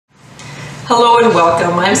Hello and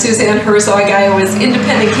welcome. I'm Suzanne Herzog, Iowa's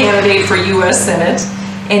independent candidate for U.S. Senate,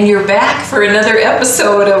 and you're back for another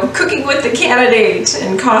episode of Cooking with the Candidate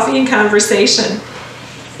and Coffee and Conversation.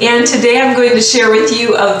 And today I'm going to share with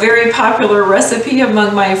you a very popular recipe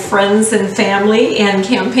among my friends and family and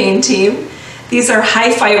campaign team. These are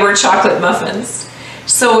high-fiber chocolate muffins.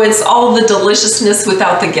 So it's all the deliciousness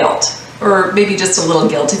without the guilt, or maybe just a little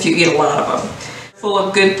guilt if you eat a lot of them. Full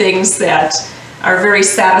of good things that are very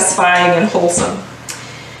satisfying and wholesome.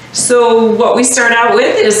 So what we start out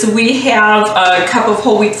with is we have a cup of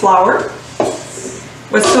whole wheat flour.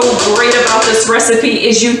 What's so great about this recipe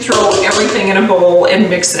is you throw everything in a bowl and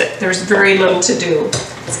mix it. There's very little to do.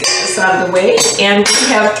 Let's get this out of the way. And we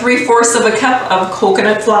have 3/4 of a cup of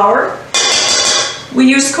coconut flour. We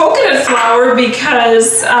use coconut flour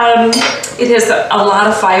because it has a lot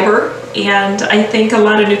of fiber, and I think a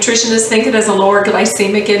lot of nutritionists think it has a lower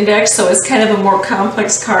glycemic index, so it's kind of a more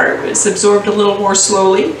complex carb. It's absorbed a little more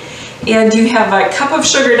slowly. And you have a cup of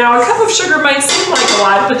sugar. Now, a cup of sugar might seem like a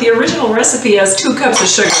lot, but the original recipe has 2 cups of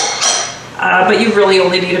sugar. But you really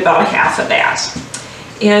only need about half of that.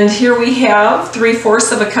 And here we have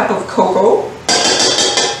 3/4 of a cup of cocoa.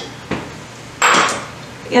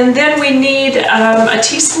 And then we need a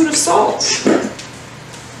teaspoon of salt.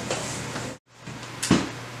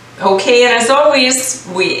 Okay, and as always,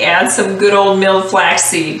 we add some good old milled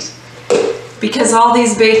flaxseed. Because all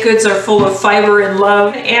these baked goods are full of fiber and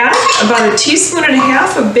love, add about 1.5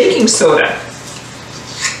 teaspoons of baking soda.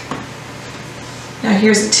 Now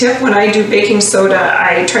here's a tip: when I do baking soda,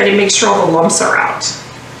 I try to make sure all the lumps are out.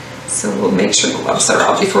 So we'll make sure the lumps are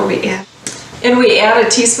out before we add. And we add 1.5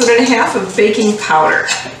 teaspoons of baking powder.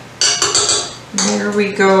 There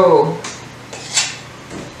we go.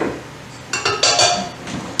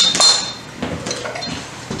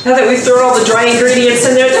 Now that we've thrown all the dry ingredients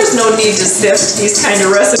in there, there's no need to sift these kind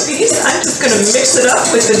of recipes. I'm just going to mix it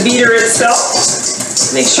up with the beater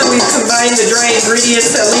itself. Make sure we've combined the dry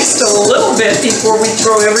ingredients at least a little bit before we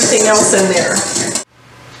throw everything else in there.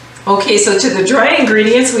 Okay, so to the dry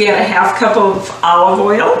ingredients, we add 1/2 cup of olive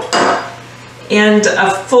oil and a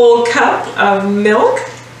full cup of milk.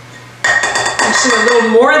 Actually, a little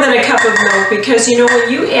more than a cup of milk, because you know when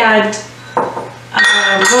you add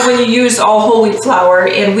when you use all whole wheat flour,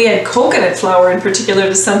 and we add coconut flour in particular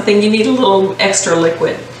to something, you need a little extra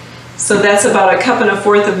liquid. So that's about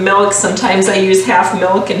 1.25 cups of milk. Sometimes I use half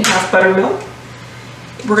milk and half buttermilk.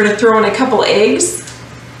 We're going to throw in a couple eggs.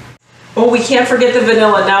 Oh, we can't forget the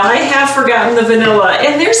vanilla. Now, I have forgotten the vanilla,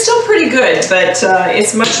 and they're still pretty good, but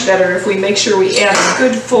it's much better if we make sure we add a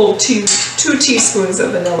good full 2 teaspoons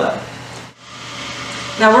of vanilla.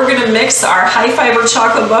 Now we're going to mix our high-fiber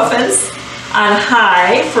chocolate muffins on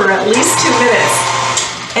high for at least 2 minutes.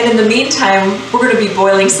 And in the meantime, we're going to be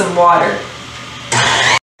boiling some water.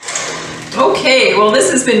 Okay, well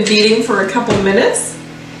this has been beating for a couple minutes.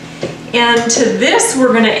 And to this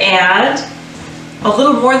we're going to add a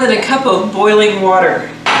little more than 1 cup of boiling water.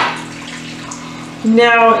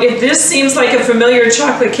 Now, if this seems like a familiar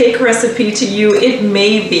chocolate cake recipe to you, it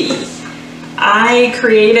may be. I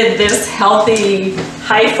created this healthy,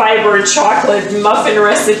 high-fiber chocolate muffin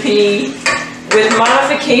recipe with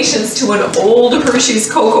modifications to an old Hershey's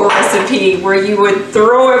cocoa recipe where you would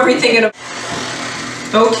throw everything in a...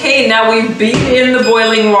 Okay, now we've beaten in the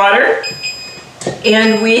boiling water,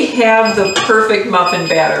 and we have the perfect muffin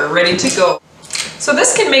batter ready to go. So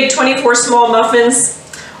this can make 24 small muffins,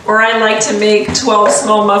 or I like to make 12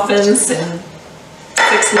 small muffins and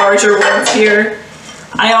 6 larger ones here.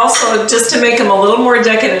 I also, just to make them a little more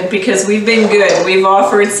decadent, because we've been good, we've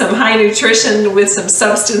offered some high nutrition with some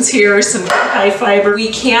substance here, some high fiber. We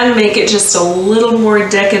can make it just a little more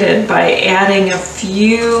decadent by adding a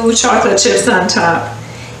few chocolate chips on top.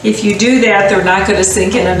 If you do that, they're not going to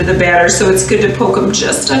sink in under the batter, so it's good to poke them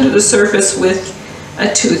just under the surface with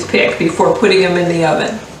a toothpick before putting them in the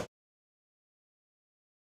oven.